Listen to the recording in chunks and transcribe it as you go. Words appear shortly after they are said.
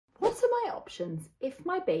What are my options if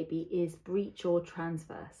my baby is breech or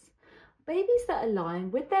transverse? Babies that are lying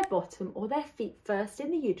with their bottom or their feet first in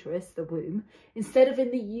the uterus, the womb, instead of in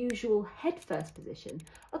the usual head first position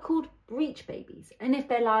are called breech babies. And if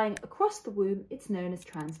they're lying across the womb, it's known as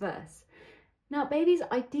transverse. Now, babies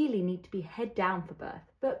ideally need to be head down for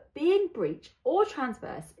birth, but being breech or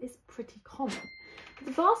transverse is pretty common.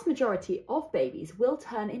 The vast majority of babies will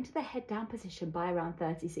turn into the head down position by around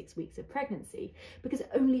 36 weeks of pregnancy, because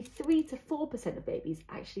only 3 to 4% of babies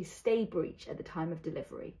actually stay breech at the time of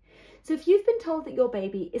delivery. So if you've been told that your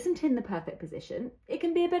baby isn't in the perfect position, it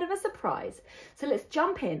can be a bit of a surprise. So let's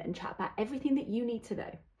jump in and chat about everything that you need to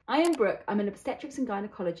know. I am Brooke, I'm an obstetrics and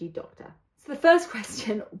gynecology doctor. So the first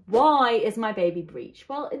question, why is my baby breech?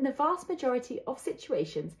 Well, in the vast majority of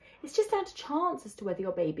situations, it's just down to chance as to whether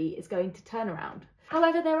your baby is going to turn around.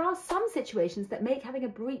 However, there are some situations that make having a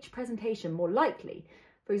breech presentation more likely.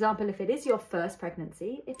 For example, if it is your first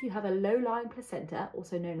pregnancy, if you have a low-lying placenta,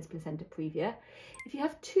 also known as placenta previa, if you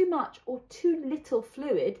have too much or too little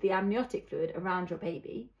fluid, the amniotic fluid, around your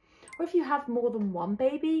baby, or if you have more than one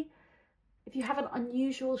baby, if you have an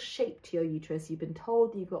unusual shape to your uterus, you've been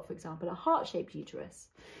told that you've got, for example, a heart-shaped uterus.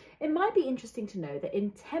 It might be interesting to know that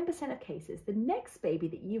in 10% of cases, the next baby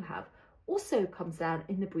that you have also comes down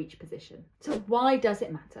in the breech position. So why does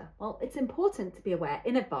it matter? Well, it's important to be aware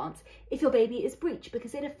in advance if your baby is breech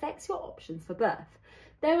because it affects your options for birth.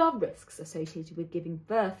 There are risks associated with giving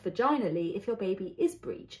birth vaginally if your baby is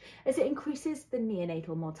breech, as it increases the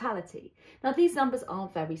neonatal mortality. Now, these numbers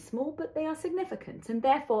aren't very small, but they are significant, and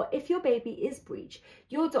therefore, if your baby is breech,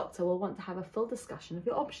 your doctor will want to have a full discussion of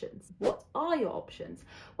your options. What are your options?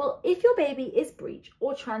 Well, if your baby is breech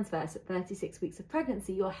or transverse at 36 weeks of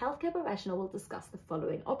pregnancy, your healthcare professional will discuss the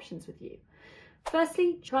following options with you.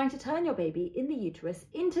 Firstly, trying to turn your baby in the uterus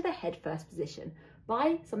into the head first position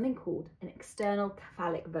by something called an external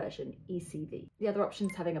cephalic version, ECV. The other option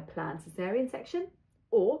is having a planned cesarean section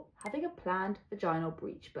or having a planned vaginal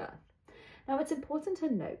breech birth. Now, it's important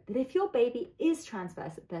to note that if your baby is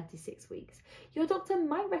transverse at 36 weeks, your doctor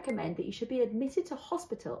might recommend that you should be admitted to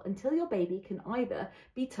hospital until your baby can either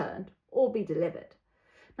be turned or be delivered.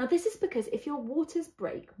 Now, this is because if your waters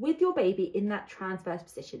break with your baby in that transverse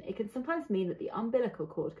position, it can sometimes mean that the umbilical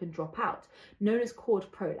cord can drop out, known as cord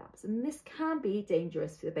prolapse, and this can be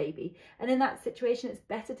dangerous for the baby. And in that situation, it's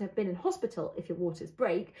better to have been in hospital if your waters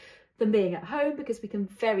break than being at home, because we can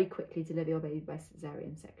very quickly deliver your baby by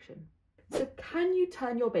cesarean section. So can you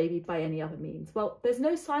turn your baby by any other means? Well, there's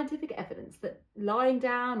no scientific evidence that lying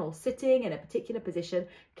down or sitting in a particular position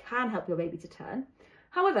can help your baby to turn.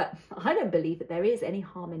 However, I don't believe that there is any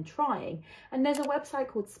harm in trying, and there's a website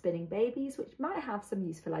called Spinning Babies which might have some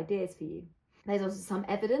useful ideas for you. There's also some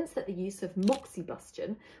evidence that the use of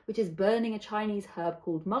moxibustion, which is burning a Chinese herb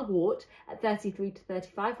called mugwort, at 33 to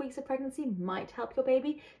 35 weeks of pregnancy might help your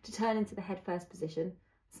baby to turn into the head first position.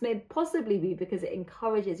 This may possibly be because it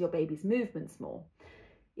encourages your baby's movements more.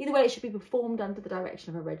 Either way, it should be performed under the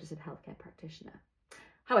direction of a registered healthcare practitioner.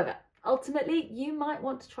 However, ultimately, you might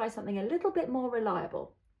want to try something a little bit more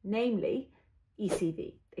reliable, namely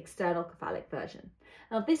ECV, external cephalic version.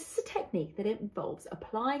 Now, this is a technique that involves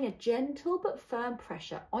applying a gentle but firm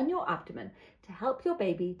pressure on your abdomen to help your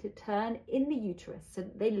baby to turn in the uterus so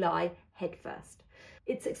that they lie head first.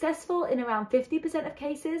 It's successful in around 50% of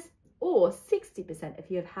cases, or 60% if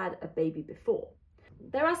you have had a baby before.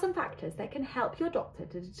 There are some factors that can help your doctor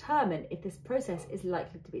to determine if this process is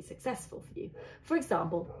likely to be successful for you. For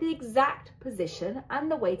example, the exact position and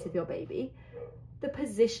the weight of your baby, the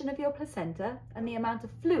position of your placenta, and the amount of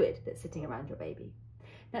fluid that's sitting around your baby.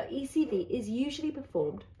 Now, ECV is usually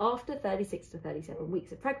performed after 36 to 37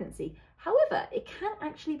 weeks of pregnancy. However, it can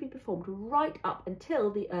actually be performed right up until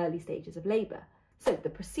the early stages of labour. So the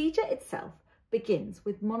procedure itself begins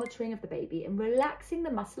with monitoring of the baby and relaxing the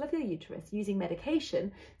muscle of your uterus using medication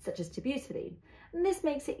such as terbutaline, and this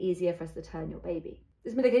makes it easier for us to turn your baby.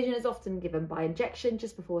 This medication is often given by injection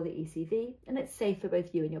just before the ECV, and it's safe for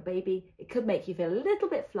both you and your baby. It could make you feel a little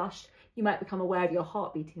bit flushed. You might become aware of your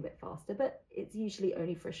heart beating a bit faster, but it's usually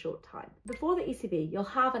only for a short time. Before the ECV, you'll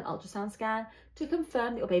have an ultrasound scan to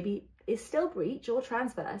confirm that your baby is still breech or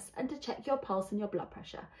transverse and to check your pulse and your blood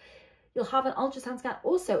pressure. You'll have an ultrasound scan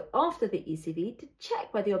also after the ECV to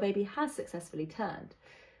check whether your baby has successfully turned.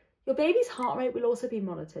 Your baby's heart rate will also be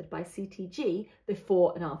monitored by CTG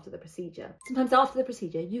before and after the procedure. Sometimes after the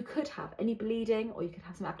procedure, you could have any bleeding, or you could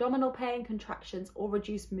have some abdominal pain, contractions, or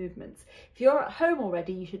reduced movements. If you're at home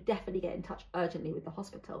already, you should definitely get in touch urgently with the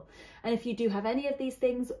hospital. And if you do have any of these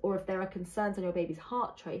things, or if there are concerns on your baby's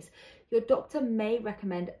heart trace, your doctor may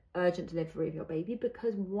recommend urgent delivery of your baby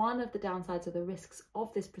because one of the downsides of the risks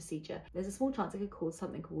of this procedure, there's a small chance it could cause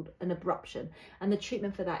something called an abruption, and the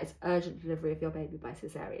treatment for that is urgent delivery of your baby by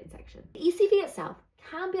cesarean section. The ECV itself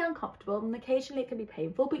can be uncomfortable and occasionally it can be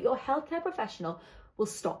painful, but your healthcare professional will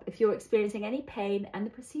stop if you're experiencing any pain, and the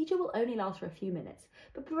procedure will only last for a few minutes.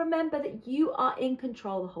 But remember that you are in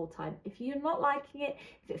control the whole time. If you're not liking it,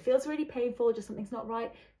 if it feels really painful, just something's not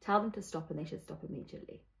right, tell them to stop and they should stop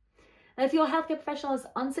immediately. Now, if your healthcare professional is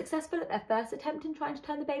unsuccessful at their first attempt in trying to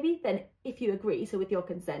turn the baby, then if you agree, so with your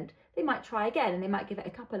consent, they might try again and they might give it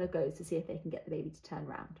a couple of goes to see if they can get the baby to turn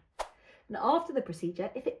around. And after the procedure,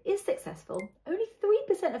 if it is successful, only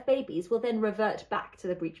 3% of babies will then revert back to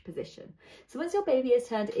the breech position. So once your baby is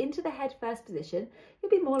turned into the head first position, you'll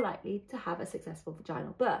be more likely to have a successful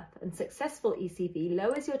vaginal birth. And successful ECV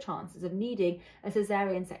lowers your chances of needing a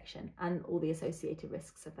cesarean section and all the associated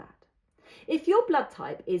risks of that. If your blood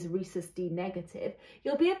type is rhesus D negative,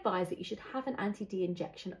 you'll be advised that you should have an anti-D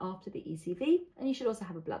injection after the ECV, and you should also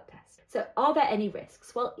have a blood test. So are there any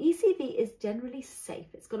risks? Well, ECV is generally safe.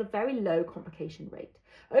 It's got a very low complication rate.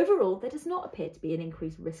 Overall, there does not appear to be an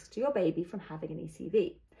increased risk to your baby from having an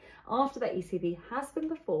ECV. After that ECV has been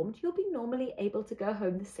performed, you'll be normally able to go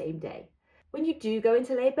home the same day. When you do go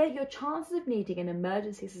into labour, your chances of needing an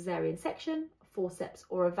emergency cesarean section, forceps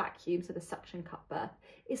or a vacuum, so the suction cup birth,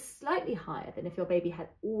 is slightly higher than if your baby had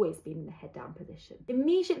always been in the head down position.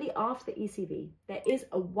 Immediately after the ECV, there is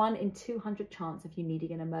a 1 in 200 chance of you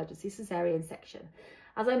needing an emergency cesarean section.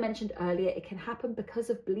 As I mentioned earlier, it can happen because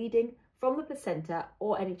of bleeding from the placenta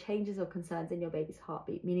or any changes or concerns in your baby's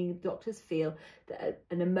heartbeat, meaning doctors feel that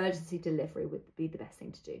an emergency delivery would be the best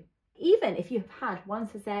thing to do. Even if you have had one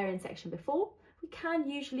cesarean section before, we can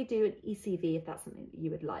usually do an ECV if that's something that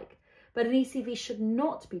you would like. But an ECV should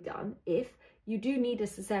not be done if you do need a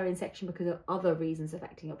cesarean section because of other reasons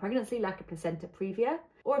affecting your pregnancy, like a placenta previa,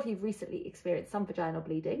 or if you've recently experienced some vaginal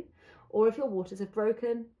bleeding, or if your waters have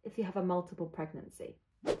broken, if you have a multiple pregnancy.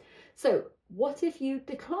 So what if you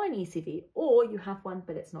decline ECV or you have one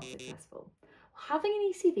but it's not successful? Having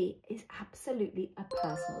an ECV is absolutely a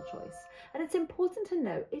personal choice, and it's important to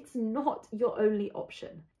know it's not your only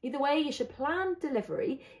option. Either way, you should plan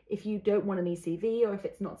delivery if you don't want an ECV or if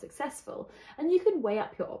it's not successful, and you can weigh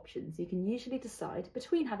up your options. You can usually decide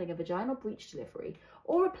between having a vaginal breech delivery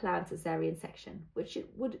or a planned cesarean section, which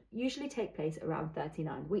would usually take place around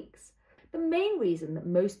 39 weeks. The main reason that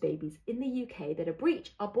most babies in the UK that are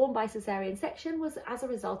breech are born by cesarean section was as a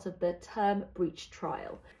result of the term breech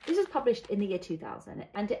trial. This was published in the year 2000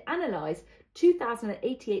 and it analysed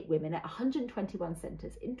 2,088 women at 121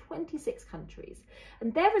 centres in 26 countries.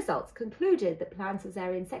 And their results concluded that planned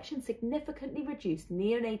cesarean section significantly reduced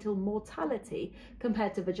neonatal mortality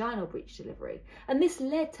compared to vaginal breech delivery. And this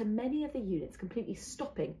led to many of the units completely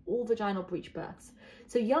stopping all vaginal breech births.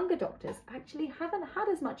 So younger doctors actually haven't had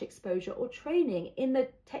as much exposure or training in the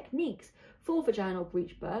techniques for vaginal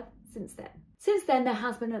breech birth since then. Since then, there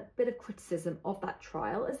has been a bit of criticism of that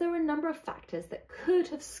trial as there were a number of factors that could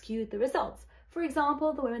have skewed the results. For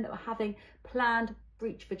example, the women that were having planned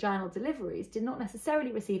breech vaginal deliveries did not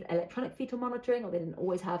necessarily receive electronic fetal monitoring, or they didn't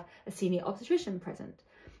always have a senior obstetrician present.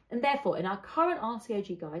 And therefore, in our current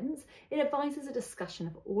RCOG guidance, it advises a discussion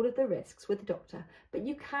of all of the risks with the doctor, but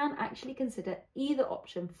you can actually consider either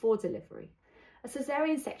option for delivery. A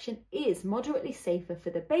cesarean section is moderately safer for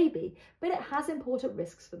the baby, but it has important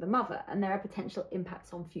risks for the mother, and there are potential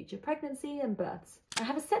impacts on future pregnancy and births. I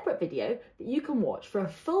have a separate video that you can watch for a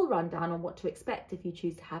full rundown on what to expect if you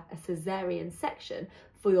choose to have a cesarean section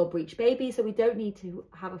for your breech baby, so we don't need to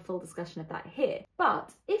have a full discussion of that here.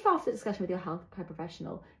 But if after discussion with your healthcare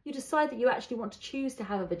professional, you decide that you actually want to choose to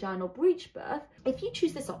have a vaginal breech birth, if you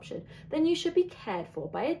choose this option, then you should be cared for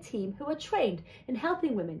by a team who are trained in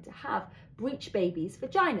helping women to have breech babies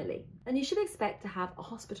vaginally. And you should expect to have a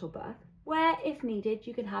hospital birth where, if needed,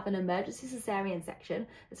 you can have an emergency cesarean section,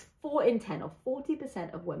 as 4 in 10 or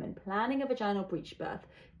 40% of women planning a vaginal breech birth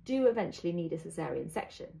do eventually need a cesarean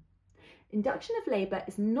section. Induction of labour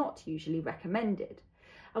is not usually recommended,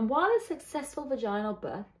 and while a successful vaginal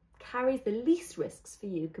birth carries the least risks for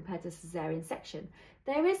you compared to cesarean section,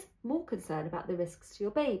 there is more concern about the risks to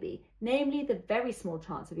your baby, namely the very small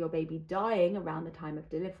chance of your baby dying around the time of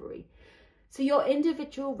delivery. So your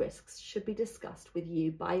individual risks should be discussed with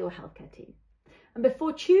you by your healthcare team. And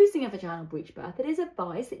before choosing a vaginal breech birth, it is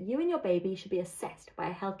advised that you and your baby should be assessed by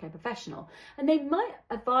a healthcare professional. And they might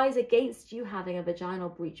advise against you having a vaginal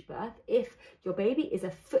breech birth if your baby is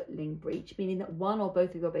a footling breech, meaning that one or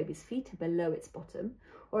both of your baby's feet are below its bottom,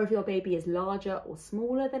 or if your baby is larger or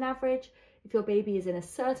smaller than average, if your baby is in a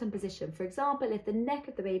certain position. For example, if the neck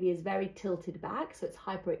of the baby is very tilted back, so it's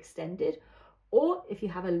hyperextended, or if you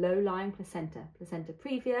have a low-lying placenta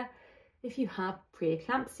previa, if you have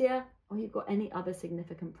preeclampsia, or you've got any other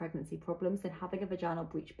significant pregnancy problems, then having a vaginal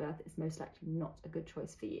breech birth is most likely not a good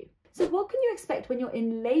choice for you. So what can you expect when you're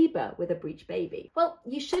in labour with a breech baby? Well,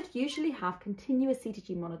 you should usually have continuous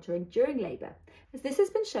CTG monitoring during labour, as this has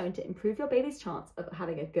been shown to improve your baby's chance of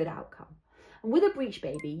having a good outcome. And with a breech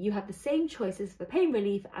baby, you have the same choices for pain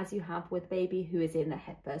relief as you have with a baby who is in a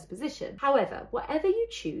head first position. However, whatever you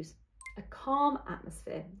choose, a calm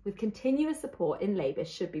atmosphere with continuous support in labour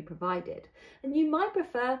should be provided. And you might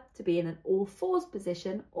prefer to be in an all fours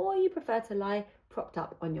position, or you prefer to lie propped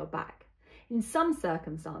up on your back. In some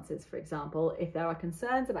circumstances, for example, if there are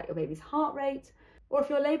concerns about your baby's heart rate, or if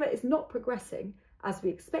your labour is not progressing as we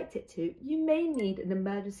expect it to, you may need an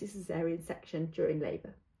emergency caesarean section during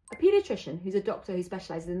labour. A paediatrician, who's a doctor who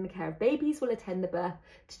specialises in the care of babies, will attend the birth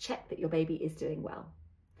to check that your baby is doing well.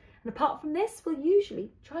 And apart from this, we'll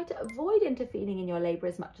usually try to avoid intervening in your labour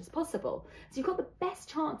as much as possible. So you've got the best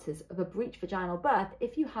chances of a breech vaginal birth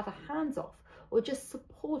if you have a hands-off or just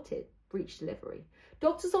supported breech delivery.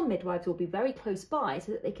 Doctors or midwives will be very close by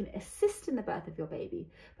so that they can assist in the birth of your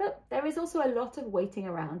baby. But there is also a lot of waiting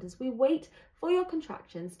around as we wait for your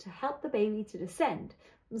contractions to help the baby to descend.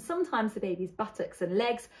 And sometimes the baby's buttocks and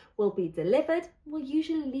legs will be delivered. We'll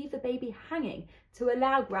usually leave the baby hanging to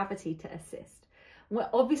allow gravity to assist. We're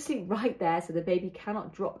obviously right there so the baby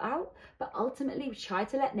cannot drop out, but ultimately we try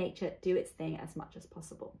to let nature do its thing as much as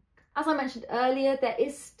possible. As I mentioned earlier, there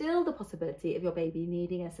is still the possibility of your baby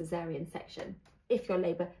needing a caesarean section if your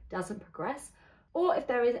labour doesn't progress, or if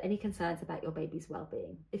there is any concerns about your baby's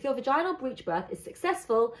well-being. If your vaginal breech birth is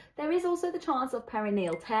successful, there is also the chance of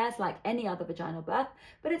perineal tears like any other vaginal birth,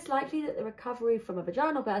 but it's likely that the recovery from a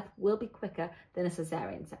vaginal birth will be quicker than a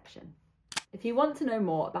caesarean section. If you want to know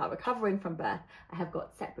more about recovering from birth, I have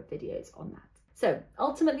got separate videos on that. So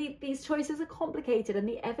ultimately, these choices are complicated and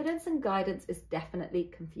the evidence and guidance is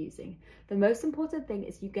definitely confusing. The most important thing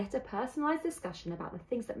is you get a personalised discussion about the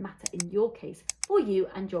things that matter in your case for you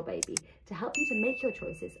and your baby to help you to make your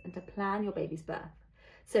choices and to plan your baby's birth.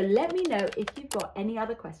 So let me know if you've got any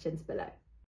other questions below.